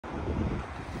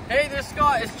Hey there,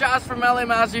 Scott. It's Josh from LA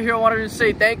Mazda here. I wanted to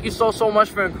say thank you so much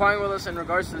for inquiring with us in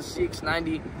regards to the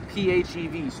CX-90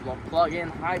 PHEV, so a plug-in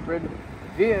hybrid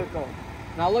vehicle.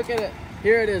 Now look at it.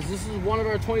 Here it is. This is one of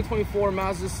our 2024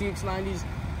 Mazda CX-90s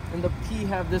in the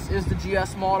PHEV. This is the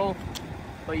GS model,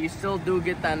 but you still do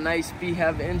get that nice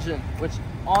PHEV engine, which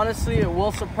honestly, it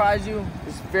will surprise you.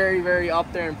 It's very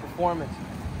up there in performance.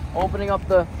 Opening up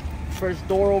the first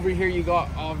door over here, you got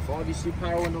obviously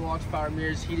power window locks, power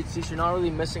mirrors, heated seats. You're not really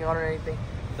missing out on anything.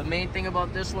 The main thing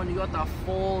about this one, you got that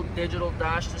full digital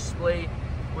dash display,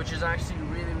 which is actually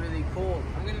really cool.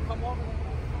 I'm gonna come over.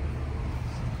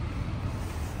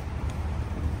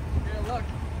 Here, look.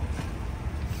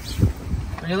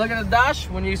 When you look at the dash,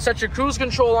 when you set your cruise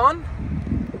control on,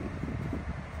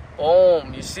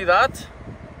 boom, you see that?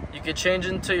 You can change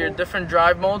into your different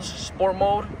drive modes, sport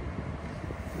mode.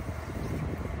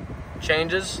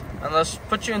 Changes, and let's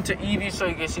put you into EV so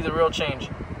you can see the real change.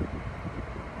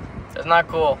 Isn't that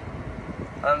cool?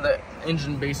 And the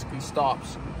engine basically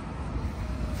stops.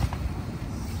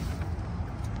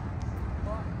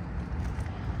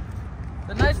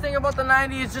 The nice thing about the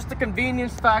 90 is just the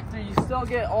convenience factor. You still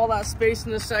get all that space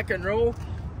in the second row,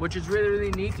 which is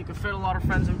really neat. You can fit a lot of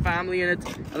friends and family in it.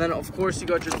 And then of course you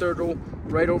got your third row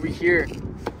right over here.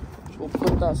 We'll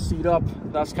put that seat up.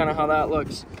 That's kind of how that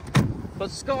looks. But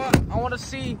Scott, I want to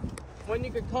see when you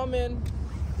could come in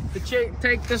to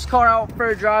take this car out for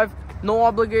a drive. No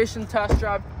obligation test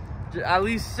drive. At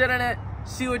least sit in it,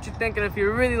 see what you think, and if you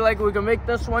really like it, we can make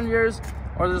this one yours.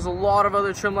 Or there's a lot of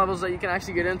other trim levels that you can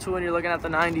actually get into when you're looking at the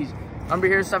 90s. Number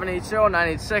here,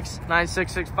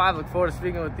 780-986-9665. Look forward to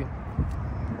speaking with you.